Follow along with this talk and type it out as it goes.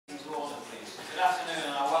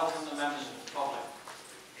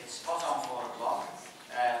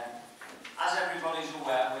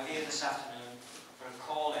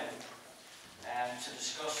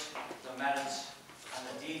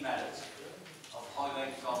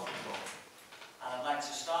they've got the floor. And I'd like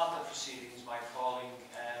to start the proceedings by calling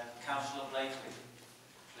Councillor Blakely.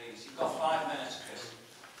 Please, you've got 5 minutes, Chris.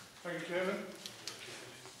 Thank you, Chairman.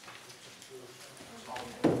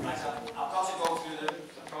 Right, I've got to go through the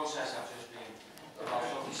process I've just been about,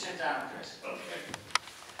 so if you sit down, Chris. Okay.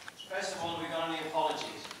 First of all, have we got any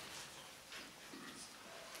apologies?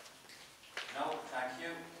 No, thank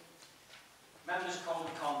you. Members' Code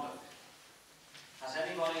of Conduct. Has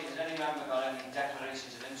any member got any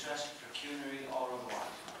declarations of interest, pecuniary or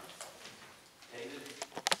otherwise? David?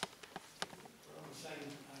 On the same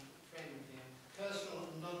framing here. Personal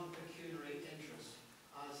and non-pecuniary interest,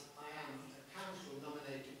 as I am a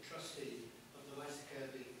council-nominated trustee of the West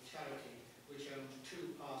Kirby charity, which owns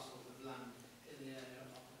 2 parcels of land in the area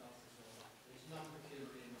of the Gulf Resort. It's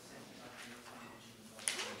non-pecuniary in the sense that I can financial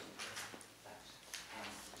involvement. Thanks.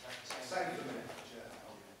 Same for me, Chair.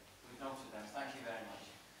 We've noted them. Thank you very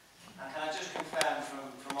much. And can I just confirm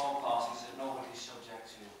from all parties that nobody is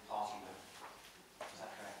subject to party vote? Is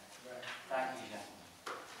that correct? Right. Thank you, gentlemen.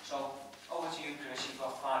 So, over to you, Chris. You've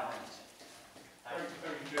got 5 minutes. Thank you,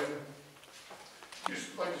 Chairman.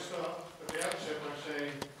 Just like to start at the outset by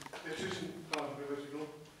saying this isn't political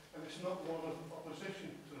and it's not one of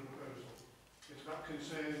opposition to the proposal. It's about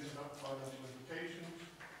concerns about financial implications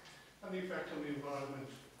and the effect on the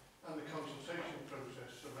environment and the consultation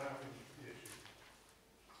process surrounding the issue.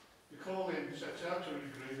 The call-in sets out to a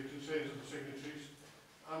degree the concerns of the signatories,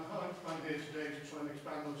 and I'm here today to try and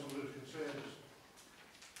expand on some of those concerns.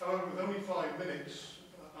 However, with only 5 minutes,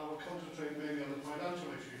 I will concentrate mainly on the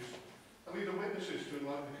financial issues and leave the witnesses to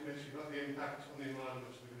enlighten the committee about the impact on the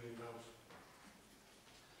environment of the greenhouse.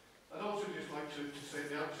 I'd also just like to say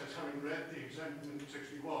at the outset, having read the Exemption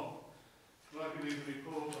 61, that I believe the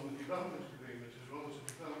report on the development agreement, as well as the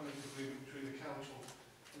development agreement between the Council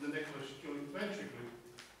and the Nicholas Joint Venture Group,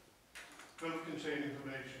 both contain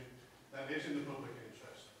information that is in the public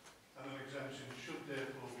interest, and an exemption should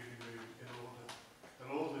therefore be removed in order that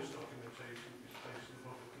all this documentation is placed in the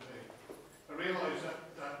public domain. I realise that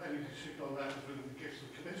any decision on that is within the gifts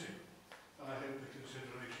of the committee, and I hope the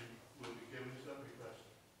consideration will be given to that request.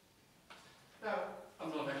 Now,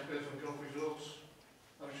 I'm not an expert on golf resorts.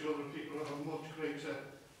 I'm sure there are people who have a much greater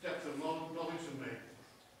depth of knowledge than me.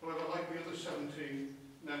 However, like the other 17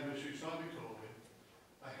 members who signed the call,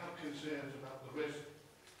 I have concerns about the risk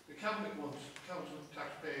the Cabinet wants council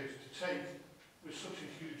taxpayers to take with such a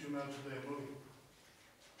huge amount of their money.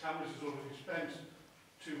 Cabinet has already spent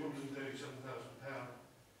 £237,000,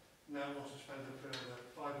 now wants to spend a further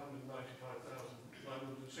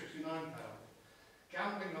 £595,969,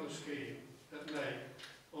 gambling on a scheme that may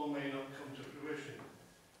or may not come to fruition.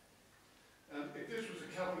 And if this was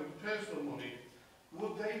the Cabinet's personal money,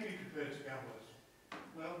 would they be prepared to gamble it?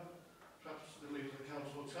 Well, perhaps the leader of the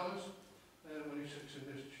council will tell us when he sits in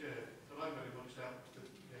this chair, but I very much doubt that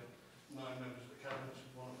 9 members of the Cabinet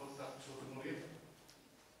want to put that sort of money in.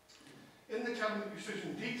 In the Cabinet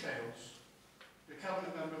decision details, the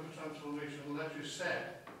Cabinet member for Transformation Ledger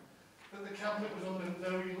said that the Cabinet was under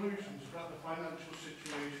no illusions about the financial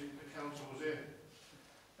situation the council was in.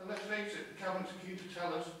 And let's face it, the Cabinet's keen to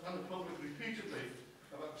tell us, and the public repeatedly,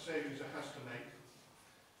 about the savings it has to make,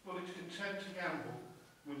 but it's content to gamble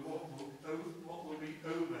with what will be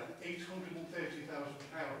over £830,000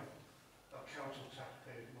 of council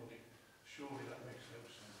taxpayer money. Surely that makes no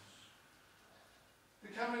sense.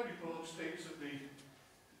 The Cabinet report states that the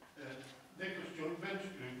Nicholas Joint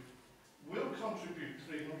Venture Group will contribute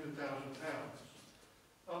 £300,000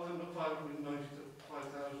 other than the £595,969,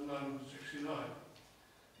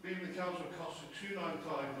 leaving the council costs of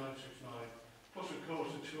 £295,969, plus of course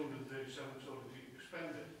the £237 already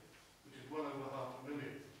expended, which is well over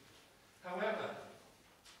 £500,000. However,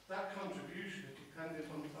 that contribution is dependent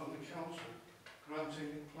on the council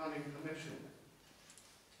granting planning permission.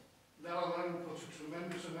 That alone puts a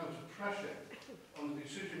tremendous amount of pressure on the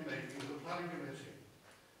decision making of the planning committee,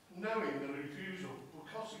 knowing that a refusal will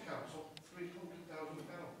cost the council £300,000. I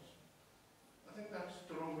think that's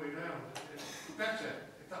the wrong way round. It's better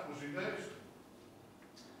if that was reversed,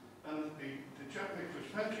 and that the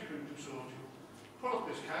Nicholas Venture Group Consortium put up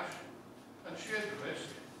this cash and shared the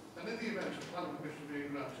risk, and in the event of planning permission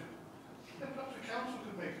being granted, then perhaps the council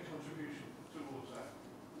could make a contribution towards that.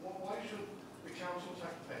 Why should the council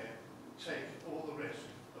taxpayer take all the risk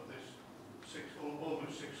of this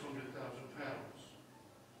almost £600,000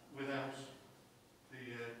 without the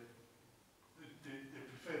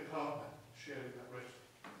preferred partner sharing that risk?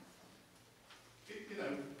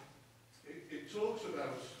 It talks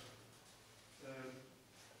about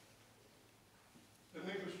the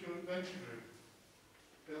Nicholas Joint Venture Group.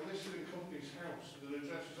 They're listed in Companies House, and their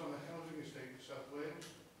address is on a housing estate in South Wales.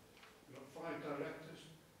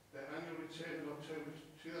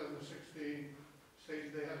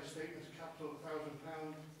 stated they had a statement of capital of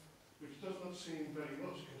 £1,000, which does not seem very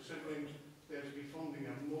much considering there to be funding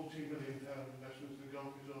a multi-million-pound investment in the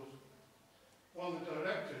golf resort. One of the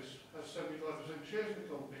directors has 75% shares in the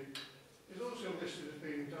company, is also listed as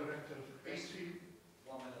being director of 18,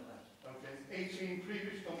 1 minute left. okay, 18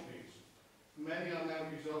 previous companies. Many are now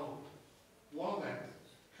dissolved. One of them,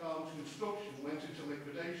 Cllr Construction, went into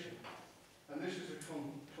liquidation, and this is a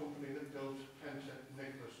company that built Penta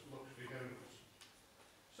Nicholas luxury homes.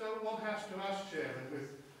 So one has to ask, Chairman,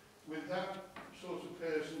 with that sort of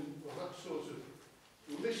person, or that sort of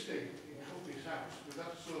listing in Company's House, with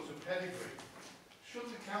that sort of pedigree, should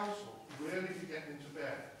the council really be getting into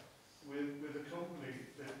bed with a company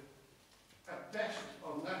that, at best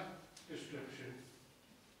on that description,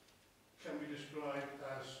 can be described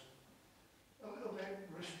as a little bit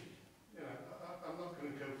risky? You know, I'm not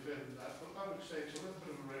going to go further than that, but I would say it's a little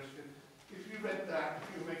bit of a risk. And if you read that, if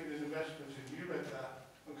you were making an investment and you read that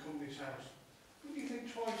on Company's House, would you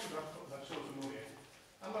think twice about putting that sort of money in?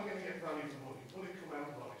 Am I going to get value for money? Will it come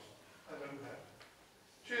out right? I don't know.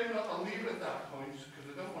 Chairman, I'll leave it at that point because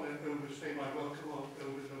I don't want to overstay my welcome or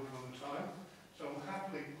over the time. So I'll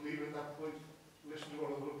happily leave it at that point, listen to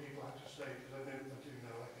what other people have to say because I do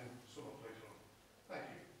know I can sum up later on. Thank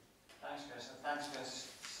you. Thanks, Chris, and thanks for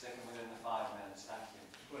sticking within the 5 minutes. Thank you.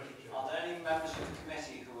 Pleasure, Chairman. Are there any members of the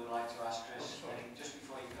committee who would like to ask Chris, just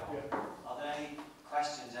before you go, Yeah. are there any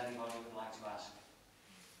questions anybody would like to ask?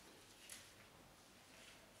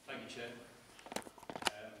 Thank you, Chair.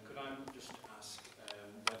 Could I just ask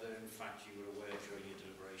whether in fact you were aware during your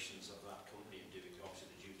deliberations of that company and doing obviously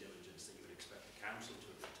the due diligence that you would expect the council to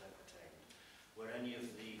have obtained, were any of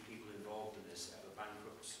the people involved in this ever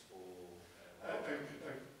bankrupt or...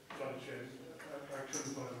 Sorry, Chair, I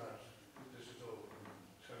couldn't find that. This is all.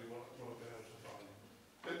 Tell you what I've been able to find.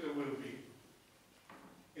 But there will be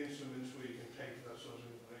instruments where you can pay for that sort of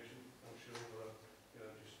information. I'm sure, you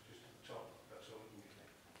know, just at the top, that's all we can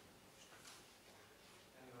get.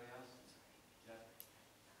 Anybody else? Yeah.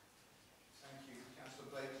 Thank you,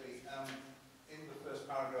 Councillor Blakely. In the first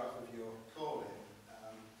paragraph of your calling,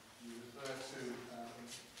 you refer to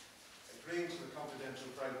agreeing to the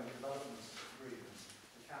confidential framework development agreement.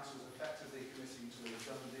 The Council is effectively committing to a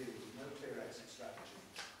done deal with no clear exit strategy.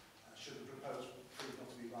 Should the proposed prove not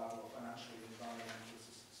to be viable or financially and environmentally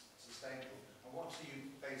sustainable? And what do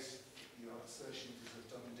you base your assertion it is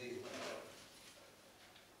a done deal?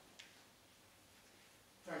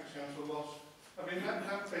 Thanks, Councillor Ross. I mean,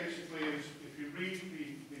 that basically is, if you read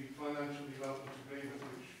the financial development agreement,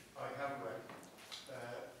 which I have read,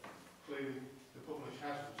 clearly the public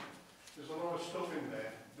hasn't, there's a lot of stuff in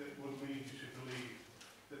there that would lead you to believe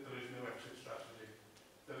that there is no exit strategy,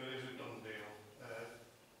 that it is a done deal,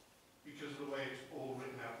 because of the way it's all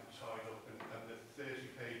written out and tied up, and the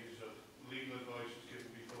 30 pages of legal advice is given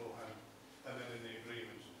beforehand, and then in the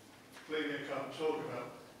agreement. Clearly I can't talk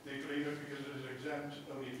about the agreement because it is exempt,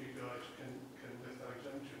 only if you guys can lift that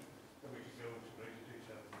exemption, then we can go into greater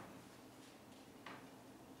detail.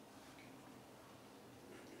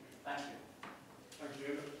 Thank you. Thank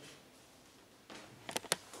you.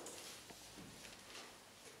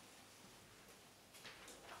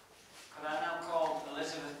 Could I now call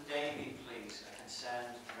Elizabeth Davey, please, a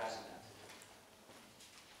concerned resident?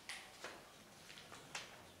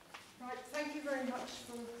 Right, thank you very much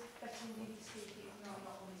for letting me speak, even though I'm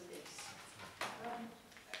not on the list.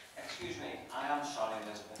 Excuse me, I am sorry,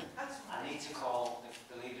 Elizabeth. That's I need to call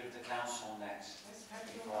the leader of the council next. Yes, have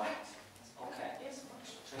you Before I- right? Okay. Yes,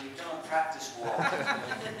 much. So you've done a practice walk.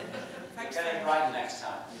 You'll get it right next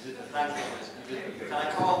time. Thank you, Elizabeth. Can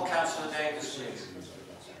I call Councillor Davis, please?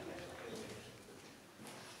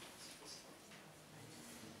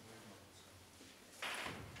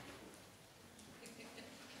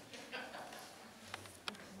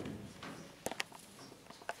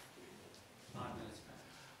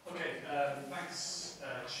 Okay, thanks,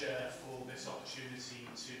 Chair, for this opportunity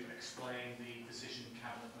to explain the decision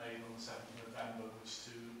Cabinet made on the 7th of November,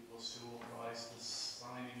 which was to authorise the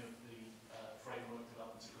signing of the Framework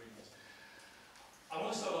Development Agreement. I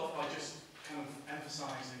want to start off by just kind of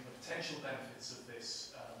emphasising the potential benefits of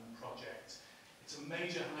this project. It's a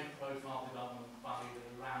major high-profile development valued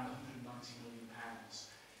at around £190 million.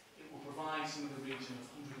 It will provide somewhere in the region of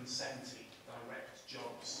 170 direct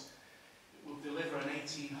jobs. It will deliver an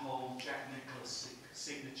 18-hole Jack Nicklaus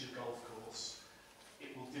signature golf course.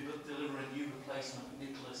 It will deliver a new replacement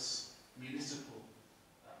Nicklaus municipal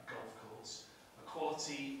golf course, a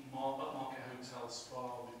quality upmarket hotel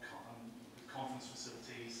spa with conference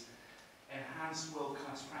facilities, enhanced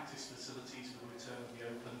world-class practice facilities for the return of the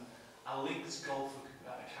Open, a linked golf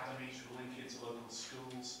academy to link into local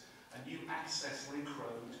schools, a new access link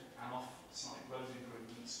road and off-site road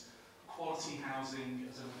improvements, quality housing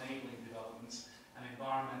as an enabling development, and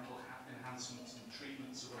environmental enhancements and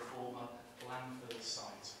treatments of a former landfill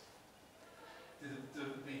site.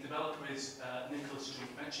 The developer is Nicholas Street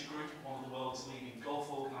Venture Group, one of the world's leading golf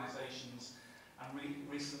organisations, and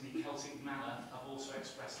recently Celtic Manor have also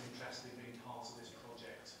expressed interest in being part of this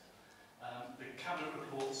project. The Cabinet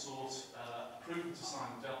report sought approval to sign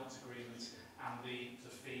the development agreement and the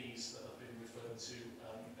fees that have been referred to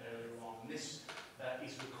earlier on. And this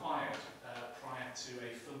is required prior to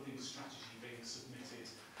a funding strategy being submitted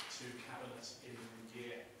to Cabinet in the new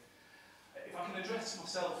year. If I can address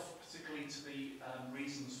myself particularly to the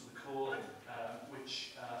reasons for the calling,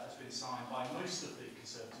 which has been signed by most of the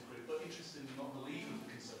Conservative group, but interestingly not the leader of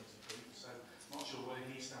the Conservative group, so I'm not sure where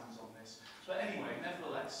he stands on this. But anyway,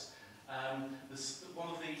 nevertheless, one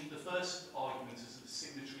of the first arguments is that the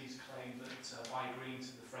signatories claim that by agreeing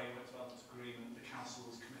to the Framework Development Agreement, the Council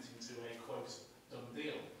was committing to a, quote, done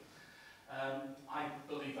deal. I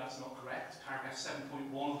believe that's not correct. Paragraph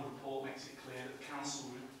 7.1 of the report makes it clear that the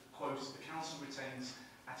Council, quote, the Council retains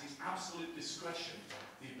at its absolute discretion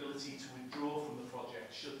the ability to withdraw from the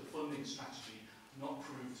project should the funding strategy not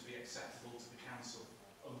prove to be acceptable to the Council,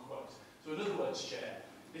 unquote. So in other words, Chair,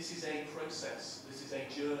 this is a process, this is a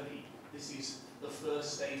journey, this is the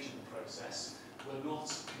first stage of the process. We're not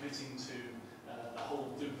committing to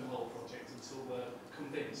doing the whole project until we're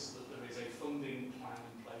convinced that there is a funding plan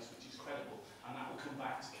in place which is credible, and that will come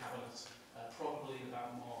back to Cabinet probably in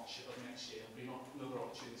about March of next year. There'll be another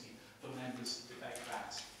opportunity for members to debate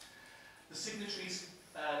that. The signatories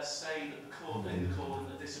say that the call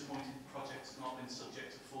that disappointed project has not been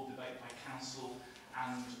subject to full debate by Council,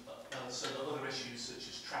 and so that other issues such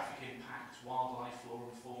as traffic impact, wildlife, flora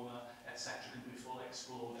and fauna, etc. can be fully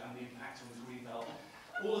explored, and the impact on the green belt.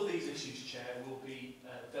 All of these issues, Chair, will be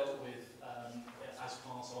dealt with as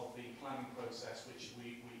part of the planning process, which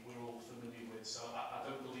we're all familiar with. So I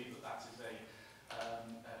don't believe that that is a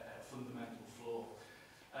fundamental flaw.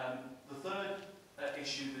 The third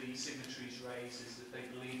issue the signatories raise is that they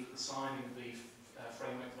believe that the signing of the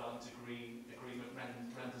Framework Development Agreement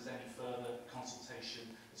renders any further consultation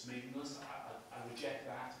as meaningless. I reject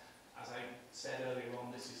that. As I said earlier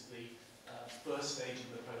on, this is the first stage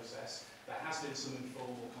of the process. There has been some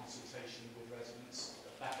informal consultation with residents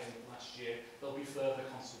back in last year. There'll be further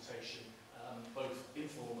consultation, both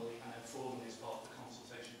informally and then formally as part of the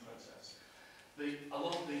consultation process. A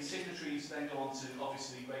lot of the signatories then go on to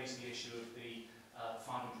obviously raise the issue of the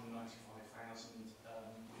 595,000,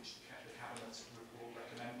 which the Cabinet report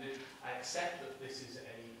recommended. I accept that this is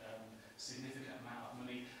a significant amount of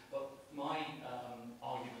money, but my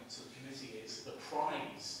argument to the committee is the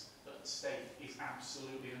prize at stake is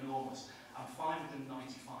absolutely enormous, and 595,000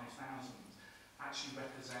 actually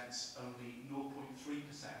represents only 0.3%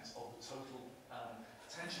 of the total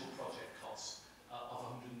potential project costs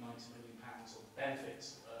of £190 million of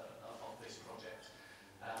benefits of this project.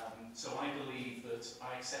 So I believe that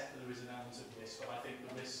I accept that there is an element of risk, but I think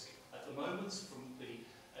the risk at the moment, from the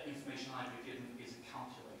information I've been given, is a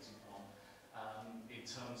calculated one in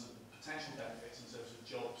terms of the potential benefits, in terms of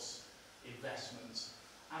jobs, investment,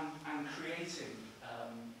 and creating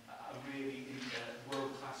a really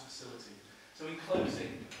world-class facility. So in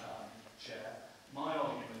closing, Chair, my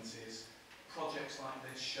argument is projects like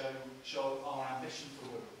this show our ambition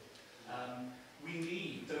for Wirral. We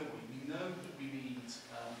need, don't we? We know that we need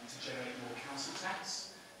to generate more council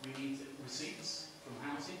tax. We need receipts from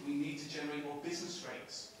housing. We need to generate more business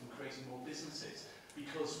rates from creating more businesses,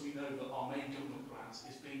 because we know that our main government grant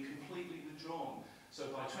is being completely withdrawn. So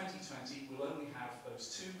by 2020, we'll only have those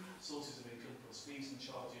two sources of income plus fees and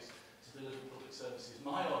charges to deliver public services.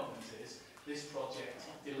 My argument is this project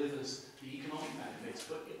delivers the economic benefits,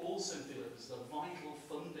 but it also delivers the vital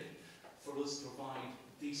funding for us to provide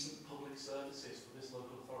decent public services for this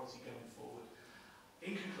local authority going forward.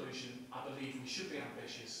 In conclusion, I believe we should be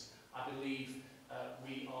ambitious. I believe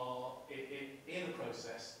we are in the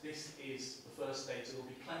process. This is the first stage. There will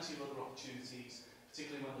be plenty of other opportunities,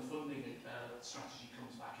 particularly when the funding strategy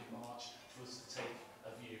comes back in March, for us to take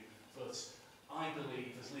a view. But I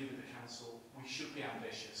believe, as leader of the council, we should be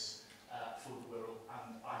ambitious for the Wirral,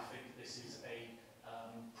 and I think this is a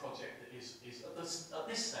project that is at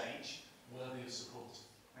this stage worthy of support.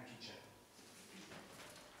 Thank you, Chair.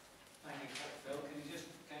 Thank you, Phil. Can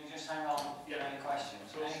you just hang on? Yeah. Any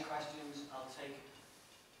questions? Any questions? I'll take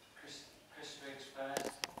Chris Riggs first.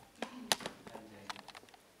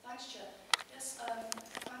 Thanks, Chair. Yes,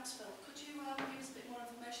 thanks, Phil. Could you give us a bit more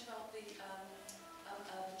information about the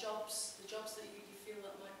jobs that you feel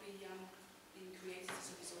that might be being created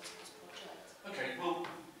as a result of this project? Okay. Well,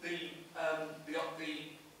 the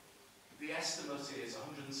estimate is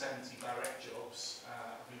 170 direct jobs.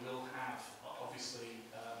 We will have, obviously,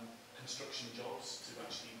 construction jobs to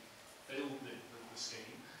actually build the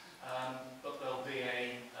scheme. But there'll be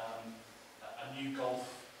a new golf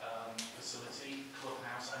facility,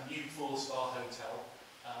 clubhouse, a new 4-star hotel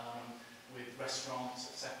with restaurants,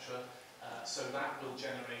 etc. So that will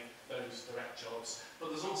generate those direct jobs. But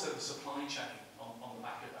there's also the supply chain on the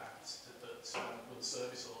back of that will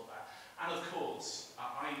service all of that. And of course,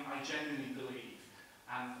 I genuinely believe,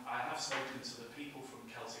 and I have spoken to the people from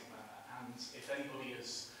Celtic Manor, and if anybody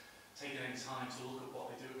has taken any time to look at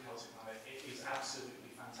what they do at Celtic Manor, it is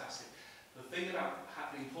absolutely fantastic. The thing about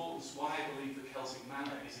the importance, why I believe that Celtic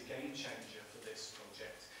Manor is a game changer for this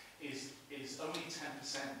project, is only 10%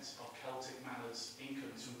 of Celtic Manor's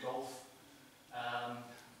income is from golf.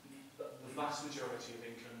 The vast majority of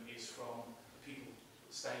income is from the people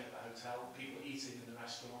staying at the hotel, people eating in the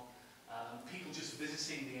restaurant, people just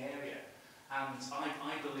visiting the area. And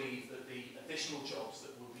I believe that the additional jobs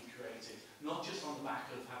that will be created, not just on the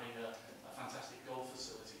back of having a fantastic golf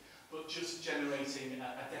facility, but just generating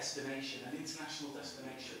a destination, an international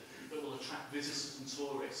destination that will attract visitors and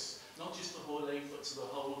tourists, not just to Hoylake, but to the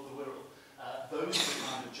whole of the Wirral. Those are the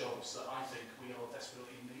kind of jobs that I think we are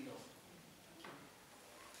desperately in need of.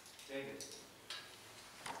 David.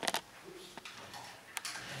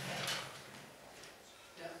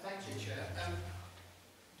 Yeah, thank you, Chair.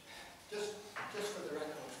 Just for the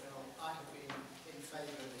record, Phil, I have been in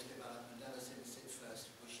favour of this development ever since it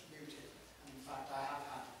first was mooted. And in fact, I have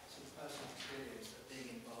had some personal experience of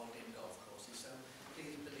being involved in golf courses, so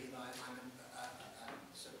please believe I'm a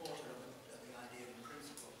supporter of the idea in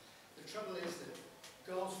principle. The trouble is that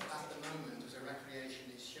golf at the moment as a recreation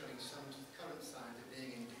is showing some current signs of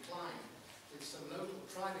being in decline, with some local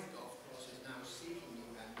private golf courses now seeking new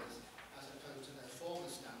members as opposed to their former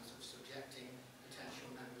stance of subjecting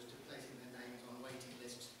potential members to placing their names on waiting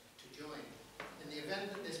lists to join. In the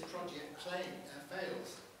event that this project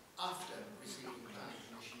fails after receiving planning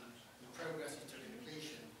permission and progresses to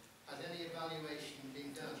completion, has any evaluation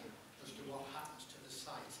been done as to what happens to the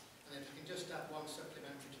site? And if you can just add one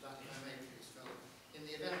supplementary to that, if I may, please, Phil. In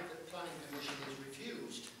the event that planning permission is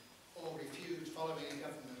refused or refused following a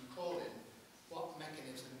government call-in, what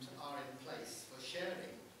mechanisms are in place for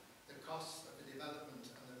sharing the costs of the development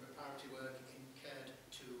and the preparatory work incurred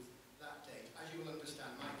to that date? As you will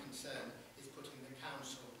understand, my concern is putting the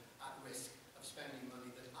council at risk of spending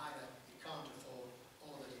money that either it can't afford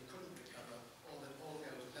or that it couldn't recover or that all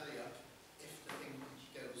goes belly up if the thing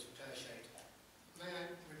goes pear-shaped. May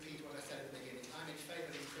I repeat what I said at the beginning? I'm in favour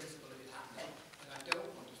in principle of it happening, but I don't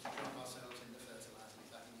want us to drop ourselves in the fertiliser,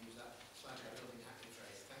 if I can use that slightly building happy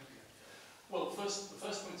phrase. Thank you. Well, the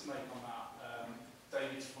first point to make on that,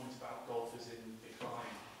 David's point about golf is in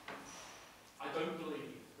decline. I don't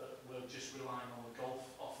believe that we're just relying on the golf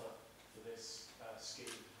offer for this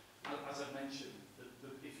scheme. As I mentioned,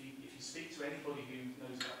 if you speak to anybody who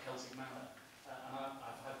knows about Celtic Manor, and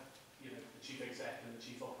I've had the chief exec and the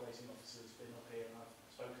chief operating officer's been up here and I've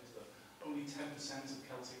spoken to them, only 10% of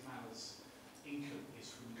Celtic Manor's income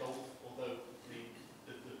is from golf, although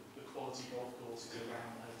the quality golf courses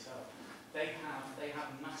around the hotel. They have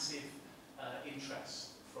massive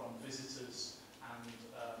interest from visitors and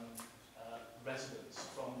residents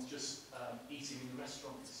from just eating in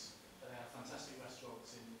restaurants. They have fantastic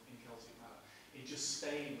restaurants in Celtic Manor. In just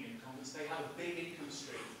staying in conference, they have a big income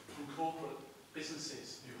stream from corporate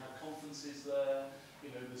businesses who have conferences there.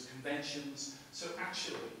 There's conventions. So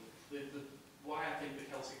actually, why I think the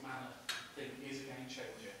Celtic Manor thing is a game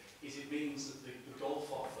changer is it means that the golf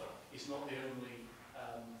offer is not the only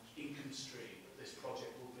income stream that this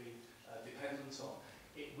project will be dependent on.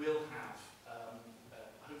 It will have,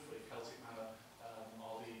 hopefully Celtic Manor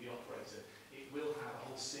are the operator, it will have a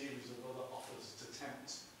whole series of other offers to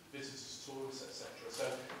tempt visitors, tourists, etc. So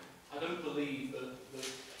I don't believe that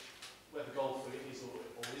whether golf is or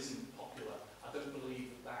isn't popular, I don't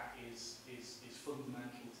believe that is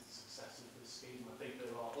fundamental to the success of this scheme. I think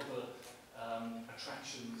there are other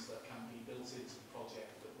attractions that can be built into the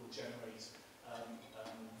project that will generate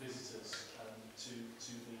visitors to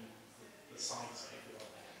the site, if you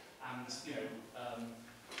like. And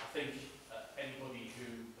I think anybody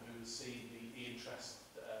who has seen the interest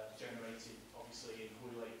generated, obviously in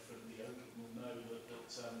Hoylake from the Open, will know that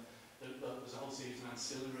there's a whole series of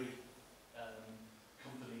ancillary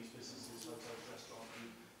companies, businesses, hotels, restaurants who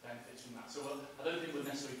benefits from that. So I don't think we're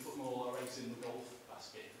necessarily putting all our eggs in the golf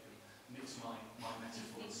basket. If I can mix my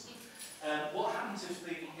metaphors. What happens if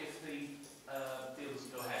the deal doesn't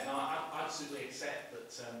go ahead? Now, I absolutely accept that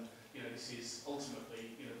this is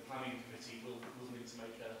ultimately the planning committee will need to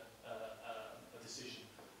make a decision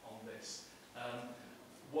on this.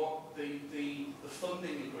 What the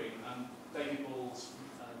funding agreement, and David Ball's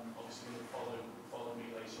obviously going to follow me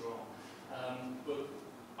later on, but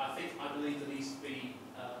I believe there needs to be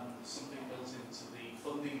something built into the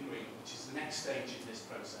funding agreement, which is the next stage in this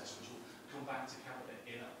process, which will come back to Cabinet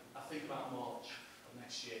in, I think, about March of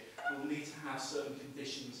next year. We'll need to have certain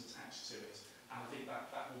conditions attached to it, and I think that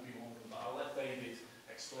will be one of them. But I'll let David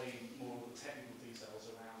explain more of the technical details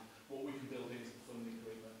around what we can build into the funding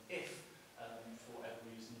agreement if, for whatever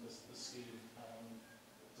reason, the scheme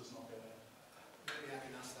does not go ahead. Maybe I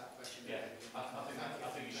can ask that question. Yeah, I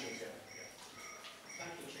think you should go. Yeah.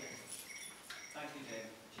 Thank you, Chair. Thank you, Dave.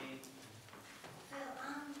 Jean? Phil,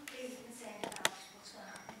 I'm really concerned about what's going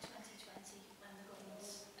to happen in 2020 when the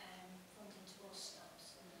government's funding towards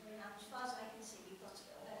stops. And as far as I can see, we've got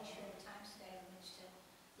a very short time scale in which to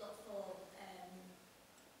look for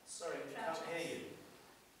Sorry, we can't hear you.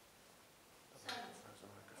 sorry,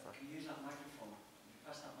 Can you use that microphone?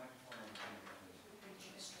 Pass that microphone on to me,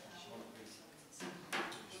 please.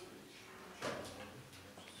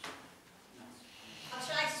 I'll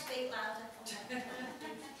try to speak louder.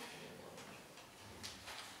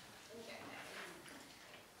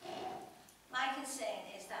 My concern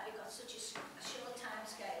is that we've got such a short time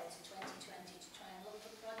scale to 2020 to try and look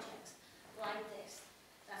for projects like this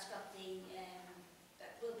that's got the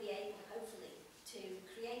that will be able, hopefully, to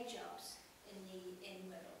create jobs in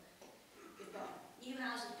Wirral. We've got new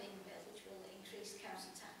houses being built which will increase council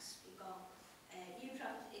tax. We've got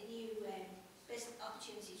new business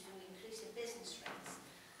opportunities will increase the business rates.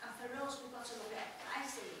 And for us, we've got to look at, I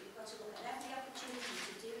see, we've got to look at every opportunity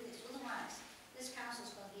to do this. Otherwise, this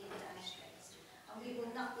council's going to be in dire straits. And we will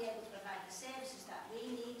not be able to provide the services that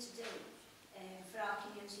we need to do for our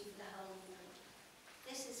community, for the whole of Wirral.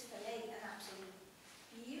 This is, for me, an absolute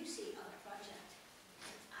beauty of a project.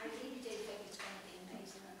 I really do think it's going to be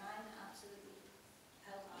amazing, and I'm absolutely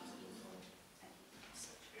wholeheartedly for it. Thank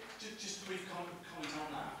you. Just a brief comment on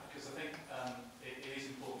that, because I think it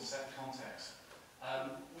is important to set the context.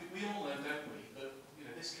 We all know, don't we, that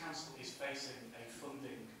this council is facing a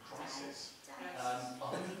funding crisis.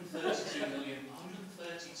 132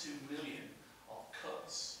 million of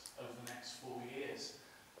cuts over the next 4 years.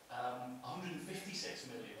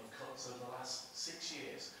 156 million of cuts over the last 6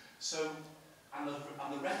 years. So, and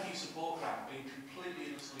the revenue support grant being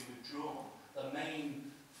completely and utterly withdrawn, the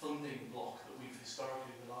main funding block that we've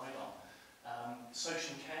historically relied on.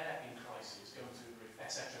 Social care in crisis, going through the roof,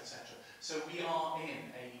 etc., etc. So we are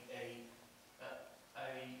in a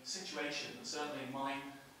situation that certainly in my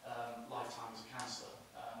lifetime as a councillor,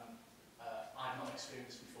 I've not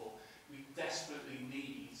experienced before. We desperately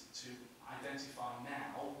need to identify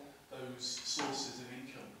now those sources of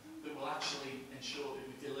income that will actually ensure that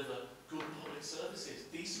we deliver good public services,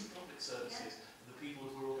 decent public services for the people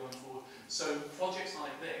who are all going forward. So projects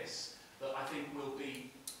like this, that I think will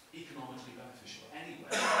be economically beneficial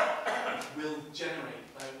anyway, will generate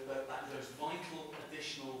those vital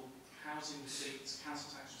additional housing receipts,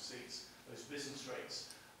 council tax receipts, those business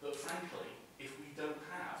rates, that frankly, if we don't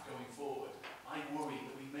have going forward, I worry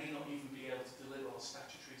that we may not even be able to deliver our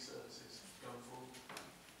statutory services going forward.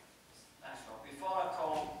 Thanks, Rob. Before I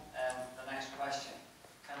call the next question,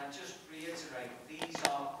 can I just reiterate, these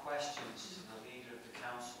are questions to the leader of the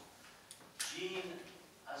council. Jean,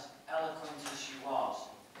 as eloquent as she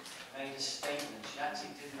was, made a statement. She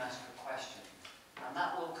actually didn't ask a question. And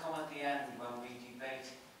that will come at the end when we debate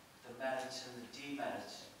the merits and the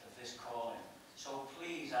demerits of this calling. So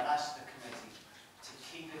please, I'd ask the committee to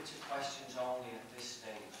keep it to questions only at this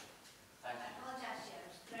stage. Thank you. I apologise, Joe.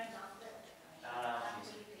 It's thrown off a little bit. No. I'm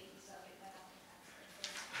repeating, sorry, but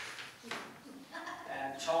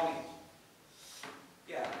Tony.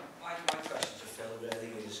 Yeah, my question to Phil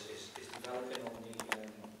really is developing on the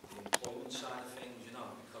employment side of things,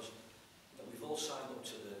 because we've all signed up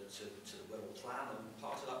to the Wirral plan, and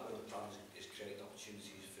part of that Wirral plan is creating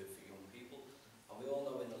opportunities for young people. And we all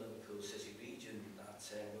know in the Liverpool City region that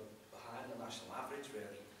we're behind the national average,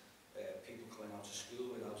 really. People coming out of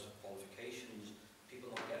school without qualifications,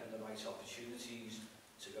 people not getting the right opportunities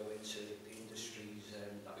to go into the industries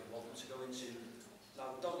that we want them to go into.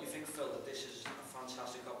 Now, don't you think, Phil, that this is a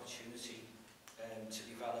fantastic opportunity to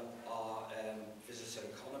develop our visitor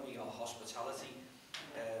economy, our hospitality,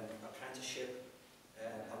 apprenticeship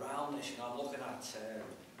around this? I'm looking at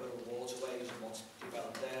Wirral Waterways and what's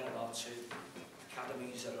developed there, and our two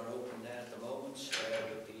academies that are open there at the moment,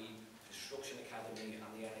 with the Construction Academy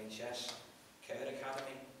and the NHS Care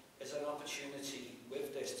Academy. Is there an opportunity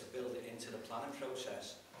with this to build it into the planning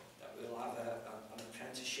process, that we'll have an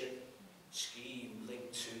apprenticeship scheme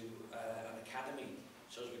linked to an academy,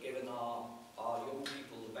 so as we're giving our young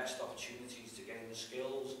people the best opportunities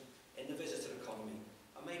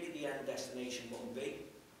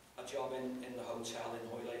job in the hotel in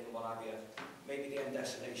Hoylake and what have you. Maybe the end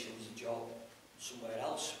destination is a job somewhere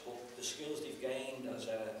else, but the skills they've gained as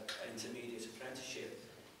an intermediate apprenticeship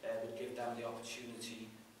would give them the opportunity,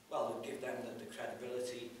 well, would give them the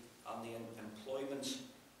credibility and the employment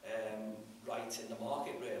right in the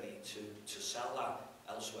market, really, to sell that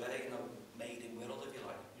elsewhere, you know, made in Wirral, if you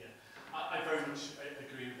like. Yeah, I very much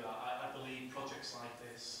agree with that. I believe projects like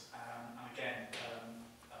this, and again,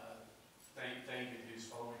 David, who's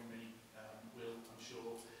following me, will, I'm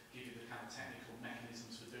sure, give you the kind of technical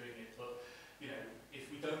mechanisms for doing it. But you know, if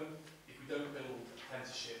we don't build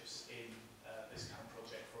apprenticeships in this kind of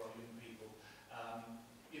project for our young people,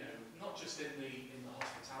 you know, not just in the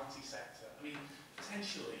hospitality sector. I mean,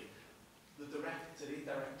 potentially the direct and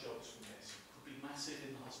indirect jobs from this could be massive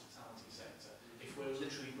in the hospitality sector if we're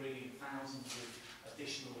literally bringing thousands of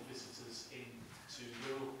additional visitors into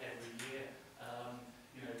Wirral every year.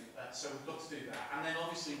 You know, so we've got to do that. And then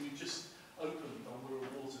obviously we've just opened on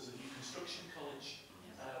Wirral Waters a new construction college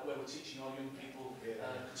where we're teaching our young people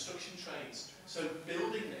construction trades. So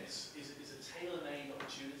building this is a tailor-made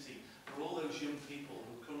opportunity for all those young people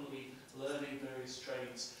who are currently learning various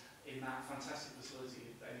trades in that fantastic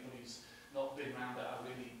facility. If anybody's not been around it, I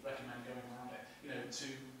really recommend going around it. You know,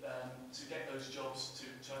 to get those jobs to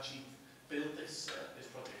actually build this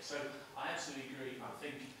project. So I absolutely agree. I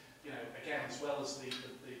think, you know, again, as well as the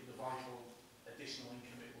vital additional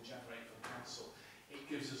income it will generate for the council, it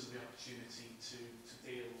gives us the opportunity to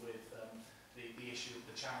deal with the issue,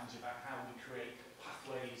 the challenge about how we create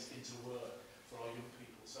pathways into work for our young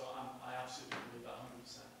people. So I absolutely believe that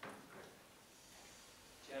 100%.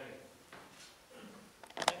 Gerry.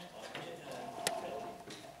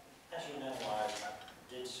 As you know, I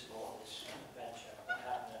did support this venture. I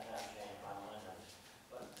haven't now changed my mind on it.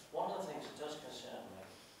 But one of the things that does concern me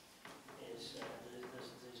is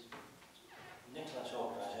this Nicholas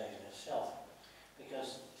organisation itself,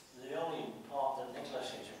 because the only part that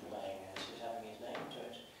Nicholas seems to be playing is having his name to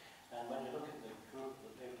it. And when you look at the group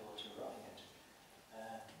of people that are running it,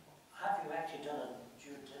 have you actually done a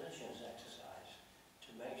due diligence exercise to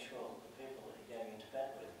make sure that the people that you're getting into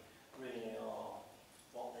bed with really are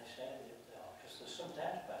what they say they are? Because there's some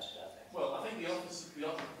doubt about it, I think. Well, I think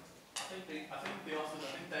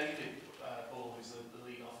David Ball, who's the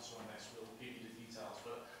lead officer on this, will give you the details.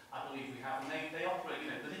 But I believe we have, and they operate. You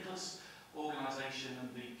know, the Nicholas organisation and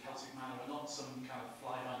the Celtic Manor are not some kind of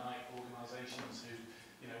fly-by-night organisations who,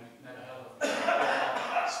 you know, we've never heard of.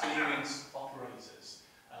 Experienced operators.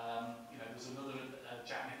 You know, there's another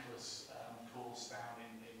Jack Nicholas course down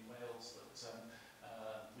in Wales that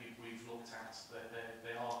we've looked at.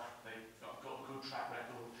 They've got a good track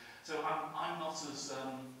record. So I'm not as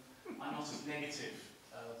negative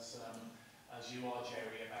as you are,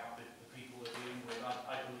 Gerry, about the people we're dealing with.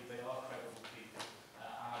 I believe they are credible people,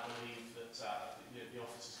 and I believe that the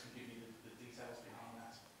officers can give you the details behind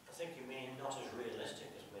that. I think you mean not as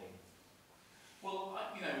realistic as me. Well,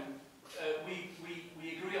 you know, we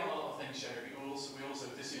agree on a lot of things, Gerry. We also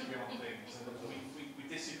disagree on things, and we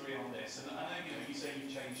disagree on this. And I know, you know, you say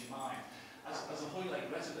you've changed your mind. As a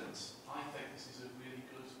Hoylake resident, I think this is a really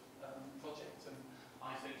good project, and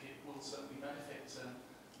I think it will certainly benefit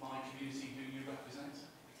my community who you represent.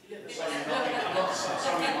 Yeah, sorry, I'm not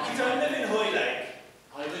sorry. You don't live in Hoylake.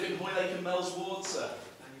 I live in Hoylake and Mells Ward, sir.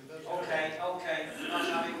 Okay, we're not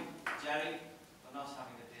having, Gerry, we're not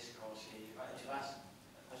having a discourse here. You've asked.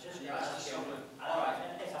 I was just You asked asking. someone. All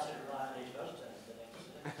right. If I said it right, I need to vote then.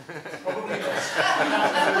 Probably not.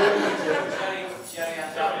 Gerry,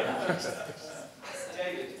 and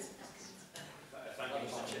David. Thank you,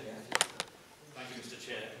 Mr. Chair. Thank you, Mr.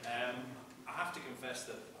 Chair. I have to confess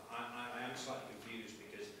that I am slightly confused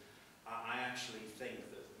because I actually think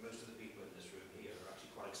that most of the people in this room here are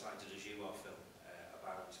actually quite excited, as you are, Phil,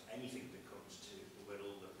 about anything that comes to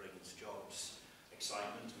Wirral that brings jobs,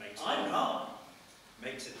 excitement, makes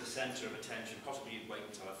it the centre of attention. Possibly you'd wait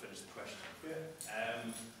until I finish the question. Yeah.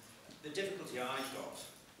 The difficulty I've got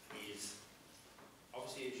is,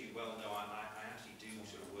 obviously, as you well know, I actually do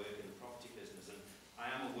sort of work in the property business, and I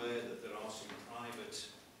am aware that there are some private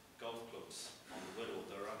golf clubs on the Wirral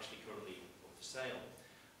that are actually currently up for sale.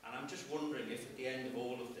 And I'm just wondering if at the end of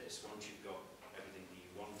all of this, once you've got everything that you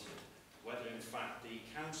wanted, whether in fact the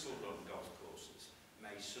council-run golf courses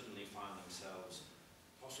may suddenly find themselves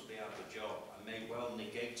possibly out of a job and may well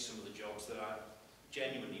negate some of the jobs that I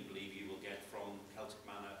genuinely believe you will get from Celtic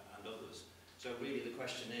Manor and others. So really the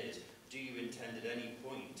question is, do you intend at any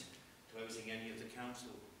point closing any of the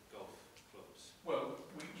council golf clubs? Well,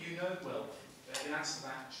 in answer to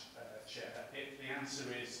that, Chair, the answer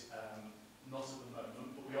is not at the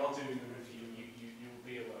moment, but we are doing a review. You'll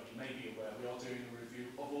be aware, you may be aware, we are doing a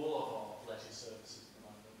review of all of our leisure services at the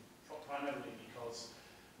moment, primarily because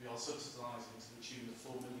we are subsidising to the tune of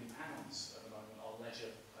 £4 million at the moment, our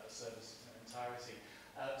leisure services in entirety.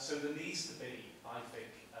 So there needs to be, I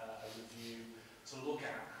think, a review to look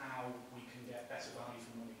at how we can get better value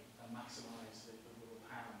for money and maximise the rural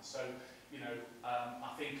pound. So, you know,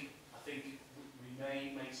 I think we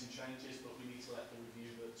may make some changes, but we need to let the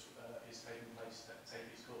review that is taking place take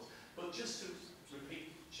its course. But just to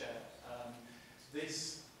repeat, Chair, the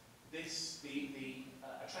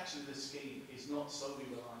attraction of this scheme is not solely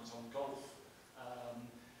reliant on golf.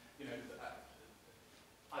 You know,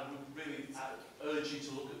 I would really urge you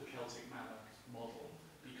to look at the Celtic Manor model,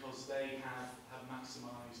 because they have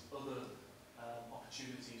maximised other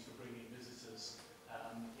opportunities for bringing visitors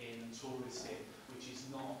in and tourists in, which is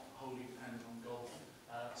not wholly dependent on golf.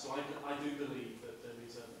 So I do believe that there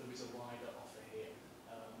is a wider offer here,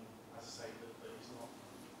 as I say, that is not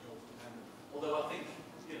golf dependent. Although I think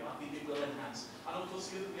it will enhance. And of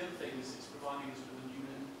course the other thing is it's providing us with a new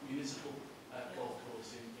municipal golf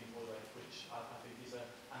course in Hoylake, which I think is an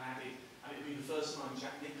added, and it will be the first time the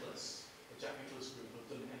Jack Nicklaus group have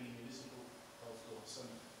done any municipal golf course. And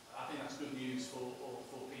I think that's good news for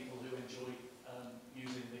people who enjoy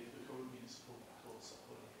using the current municipal course at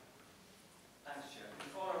Hoylake. Thanks, Chair.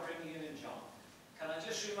 Before I bring you in, John, can I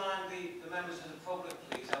just remind the members of the public,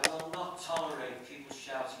 please, I will not tolerate people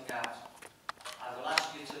shouting out. I will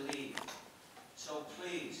ask you to leave. So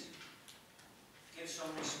please, give some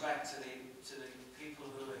respect to the people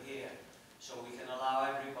who are here, so we can allow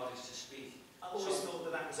everybody to speak. I always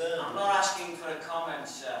thought that was earned. I'm not asking for a comment,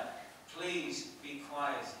 sir. Please be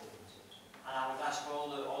quiet. And I would ask all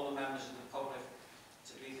the members of the public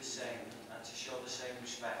to be the same and to show the same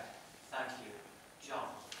respect. Thank you. John.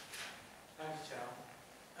 Thank you, Chair.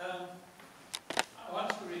 I want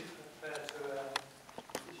to refer to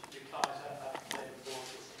because I've made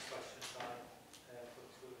both of some questions I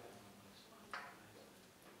put to him.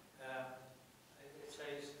 It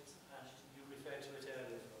says, and you referred to it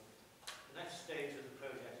earlier, the next stage of the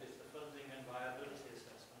project is the funding and viability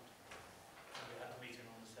assessment. And we had a meeting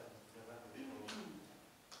on the 7th of November.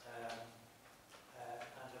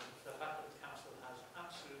 And the fact that the Council has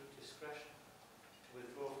absolute discretion to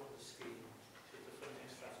withdraw from the scheme should the funding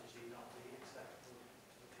strategy not be acceptable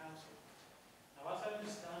to the Council. Now, as I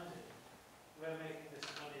understand it, we're making this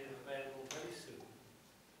money available very soon,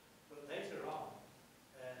 but later on,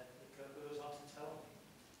 it goes on to tell me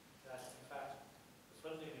that, in fact, the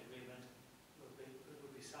funding agreement will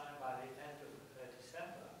be signed by the end of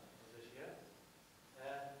December of this year,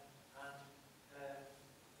 and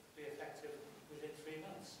be effective within 3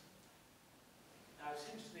 months. Now, it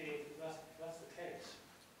seems to me that that's the case.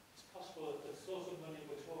 It's possible that the sort of money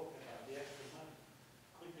we're talking about, the extra money,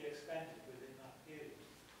 could be expended within that period.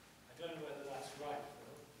 I don't know whether that's right,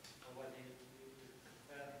 though, or whether you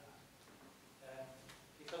confirm that.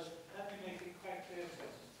 Because let me make it quite clear to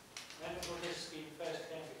us. Whenever this scheme first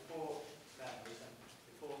came before members and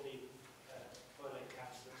before the Hoylake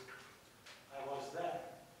councillors, I was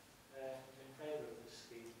there in favour of this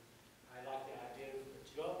scheme. I like the idea of the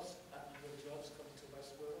jobs, that number of jobs coming to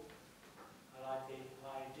West Wirral. I like the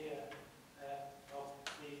idea of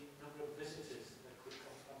the number of visitors that could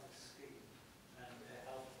come from this scheme and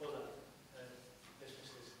help other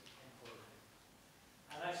businesses in Hoylake.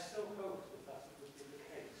 And I still hope that that would be the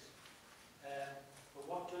case. But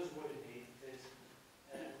what does worry me is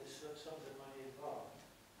the sums of money involved.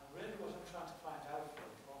 And really what I'm trying to find out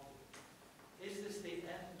from you, is this the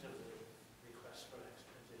end of the request for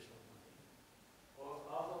additional money? Or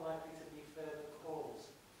are there likely to be further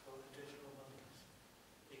calls for additional monies?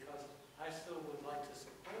 Because I still would like to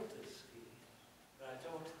support this scheme, but I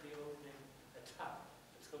don't want to be opening a tap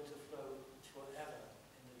that's going to flow forever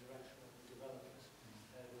in the direction of the developers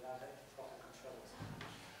without any proper controls.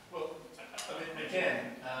 Well, I mean,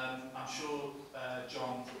 again, I'm sure,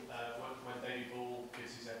 John, when David Ball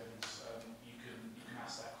gives his evidence, you can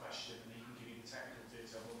ask that question and he can give you the technical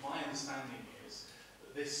detail. But my understanding is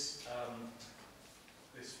that this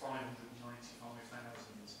 595,000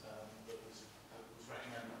 that was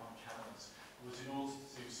recommended by Cabinet was in order to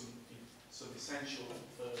do some essential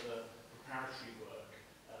further preparatory work,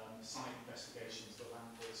 site investigations, the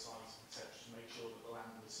landfill sites, etc., to make sure that the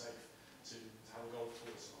land was safe to have a golf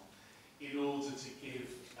course on, in order to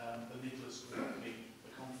give the Nicholas Group the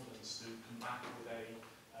confidence to come back with a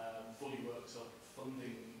fully worked up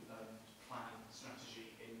funding plan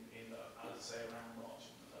strategy in I'd say around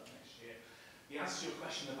March of next year. He asked you a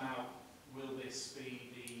question about will this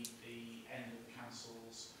be the end of the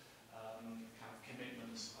council's kind of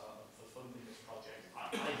commitment for funding this project.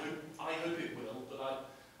 I hope it will, but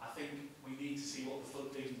I think we we need to see what the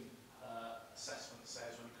funding assessment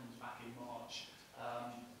says when it comes back in March.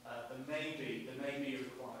 There may be a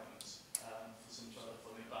requirement for some further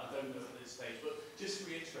funding, but I don't know at this stage. But just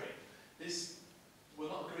to reiterate,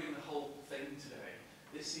 we're not agreeing the whole thing today.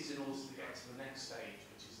 This is in order to get to the next stage,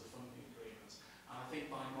 which is the funding agreement. And I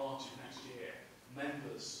think by March of next year,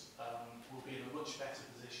 members will be in a much better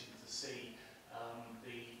position to see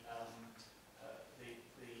the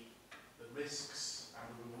risks and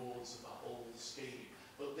the rewards of the whole scheme.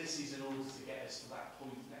 But this is in order to get us to that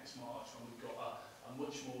point next March when we've got a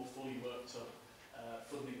much more fully worked up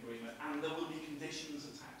funding agreement, and there will be conditions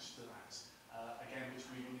attached to that, again, which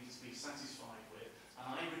we will need to be satisfied with.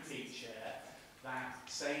 And I repeat, Chair, that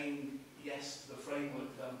saying yes to the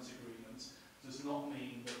framework development agreement does not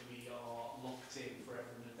mean that we are locked in forever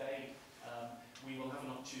and a day. We will have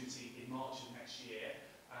an opportunity in March of next year,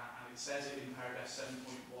 and it says it in paragraph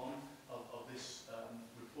 7.1 of this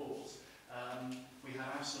report. We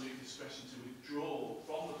have absolute discretion to withdraw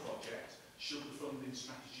from the project should the funding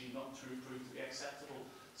strategy not prove to be acceptable.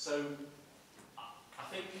 So I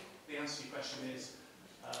think the answer to your question is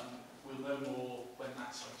we'll know more when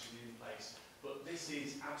that strategy is in place. But this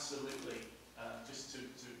is absolutely, just to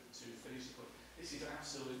finish the point, this is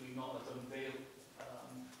absolutely not a done deal,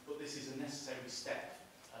 but this is a necessary step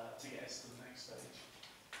to get us to the next stage.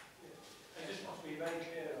 I just want to be very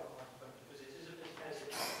clear on that point, because it is a bit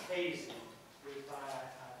hazy the reply I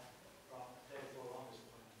had from therefore on this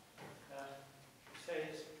point. It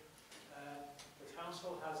says the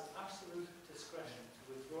Council has absolute discretion to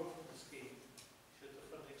withdraw from the scheme should the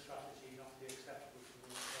funding strategy not be acceptable to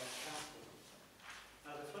the Council.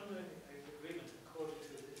 Now the funding agreement, according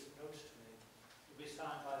to this note to me, will be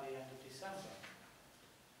signed by the end of December.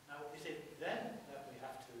 Now is it then that we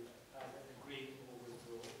have to agree or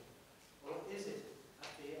withdraw? Or is it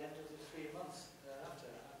at the end of the 3 months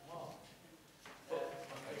thereafter, at March?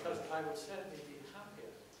 Because I would certainly be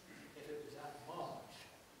happier if it was at March,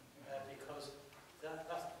 because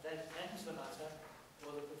that then ends the matter,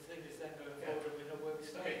 or the thing is then going forward and we know where we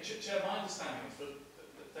stand. Okay, Chair, my understanding is that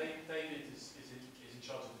David is in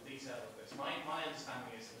charge of the detail of this. My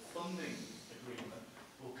understanding is that the funding agreement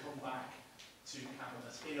will come back to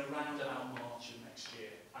Cabinet in around about March of next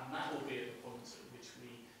year, and that will be at the point at which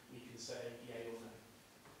we can say yay or no.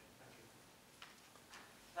 Thank you.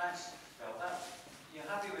 Thanks, Phil. You're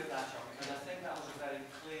happy with that, John, because I think that was a very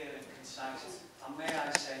clear and concise, and may I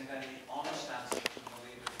say, very honest answer from the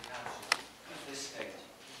leader of the Council at this stage.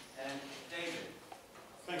 David.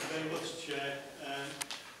 Thank you very much, Chair.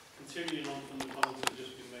 Continuing on from the comments that have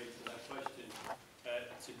just been made to that question,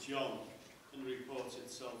 to John, in the report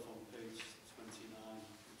itself on page 29,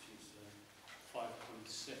 which is 5.6,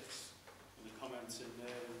 and the comments in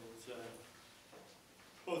there that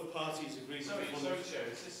both parties agree to... Sorry, Chair,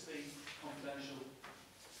 is this the confidential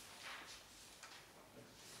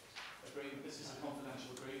agreement? This is a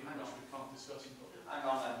confidential agreement which we can't discuss in public. Hang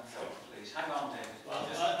on then, Phil, please. Hang on, David.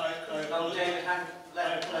 Well, David, I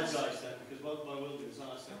apologise then, because what I will do is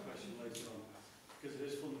ask that question later on, because it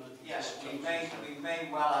is fundamental. Yes, we may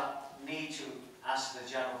well need to ask the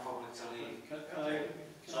general public to leave. Can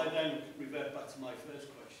I then revert back to my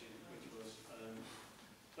first question, which was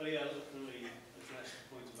very eloquently addressed the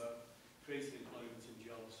point about creating employment and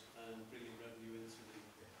jobs and bringing revenue into the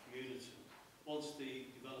community. Once the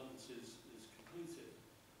development is completed,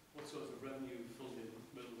 what sort of revenue funding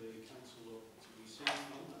will the council look to receive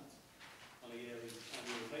from that on a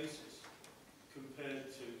annual basis, compared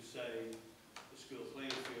to, say, the school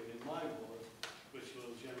playing field in my ward, which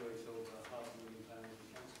will generate over £500,000 for the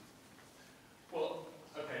council? Well,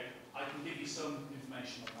 okay, I can give you some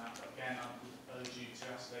information on that, but again, I would urge you to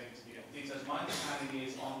ask David to get details. My understanding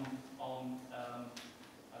is on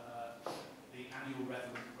the annual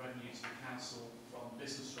revenue to the council from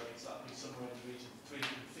business rates, that would be somewhere in the region of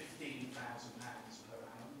 £315,000 per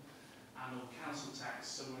annum, and on council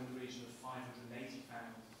tax, somewhere in the region of £580,000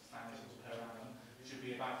 per annum, which would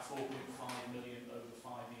be about 4.5 million over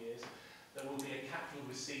 5 years. There will be a capital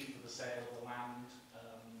receipt for the sale of the land,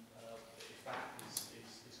 if that is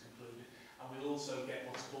concluded, and we'll also get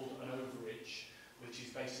what's called an overage, which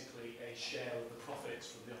is basically a share of the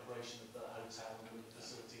profits from the operation of the hotel and the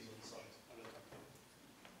facilities on the site.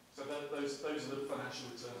 So those are the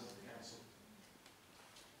financial returns to the council.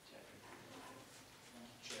 Geoffrey.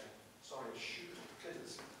 Chair, sorry, should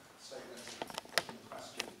consider statement in the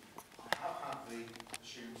question. I have had the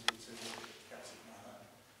opportunity to look at the Celtic Manor.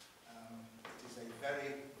 It is a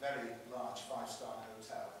very, very large 5-star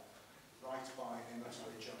hotel right by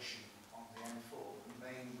Muspratt Junction on the M4, the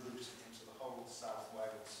main route into the whole South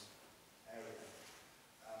Wales area.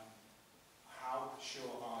 How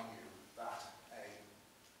sure are you that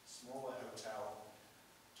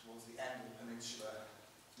end of the peninsula,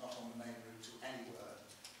 not on the main route to anywhere,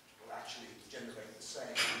 will actually generate the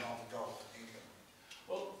same non-golf income?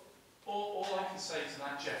 Well, all I can say to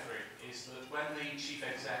that, Geoffrey, is that when the Chief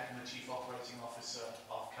Exec and the Chief Operating Officer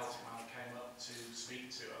of Celtic Manor came up to speak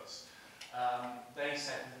to us, they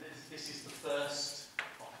said that this is the first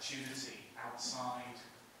opportunity outside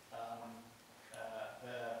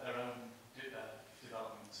their own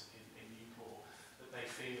development in Newport that they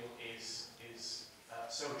feel is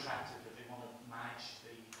so attractive that they want to manage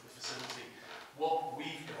the facility. What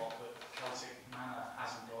we've got that Celtic Manor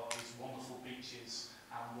hasn't got is wonderful beaches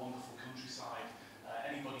and wonderful countryside.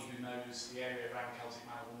 Anybody who knows the area around Celtic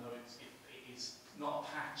Manor will know it is not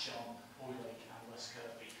a patch on Hoylake and West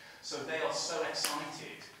Kirby. So they are so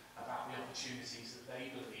excited about the opportunities that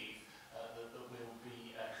they believe that will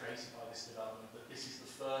be created by this development, that this is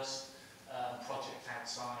the first project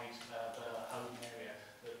outside their home area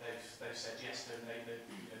that they've said yes to, and they've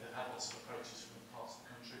had lots of approaches from parts of the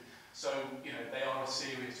country. So, they are a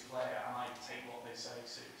serious player, and I take what they say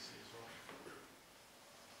seriously as well.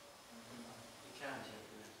 You can take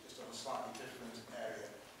it. Just on a slightly different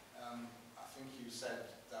area. I think you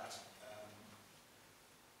said that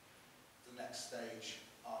the next stage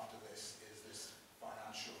after this is this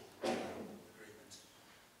financial agreement.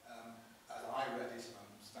 As I read it, and I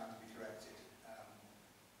stand to be corrected,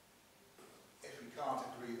 if we can't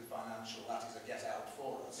agree the financial, that is a get out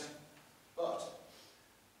for us. But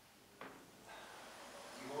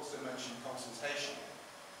you also mentioned consultation,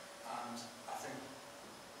 and I think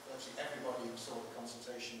virtually everybody who saw the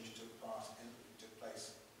consultation which took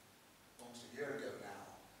place almost a year ago now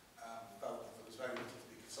felt that there was very little to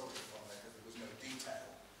be consulted on there because there was no detail.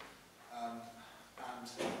 And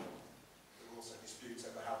there were also disputes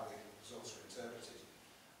over how the results were interpreted.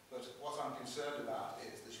 But what I'm concerned about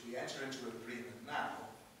is that we enter into an agreement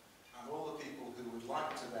now, and all the people who would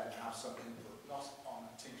like to then have some input, not on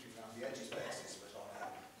a tinkering around the edges basis, but on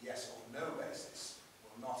a yes or no basis,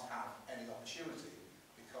 will not have any opportunity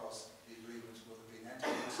because the agreement will have been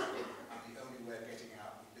entered into, and the only way of getting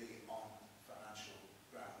out would be on financial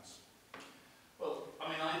grounds. Well,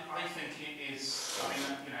 I mean, I think it is. I mean,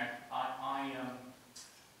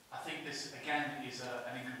 I think this again is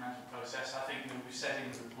an incremental process. I think we've said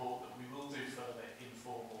in the report that we will do further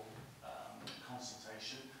informal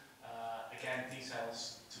consultation. Again,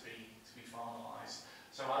 details to be finalised.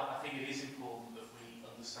 So I think it is important that we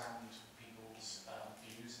understand people's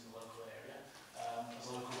views in the local area. As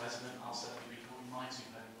a local resident, I'll certainly be putting my 2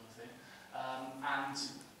 penny worth in.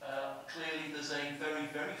 Clearly, there's a very,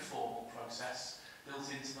 very formal process built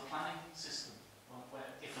into the planning system,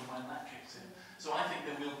 if and when that kicks in. So I think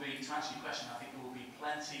there will be, to answer your question, I think there will be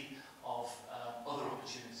plenty of other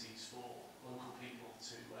opportunities for local people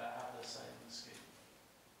to have their say in the scheme.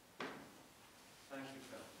 Thank you,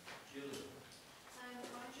 Phil. Julie.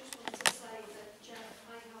 I just want to say that, Jeff,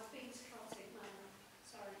 I have been to Celtic Manor.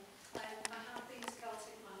 Sorry. I have been to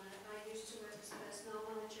Celtic Manor. I used to work as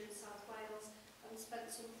personnel manager in South Wales and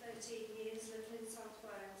spent some 13 years living in South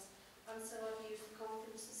Wales. And so I've used the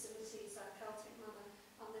conference facilities at Celtic Manor,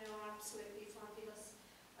 and they are absolutely fabulous.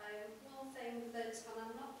 One thing that, and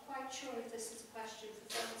I'm not quite sure if this is a question for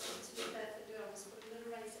Felton, to be perfectly honest, but I'm going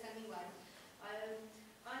to raise it anyway.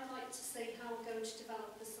 I'd like to see how we're going to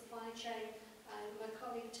develop the supply chain. My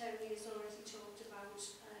colleague Tony has already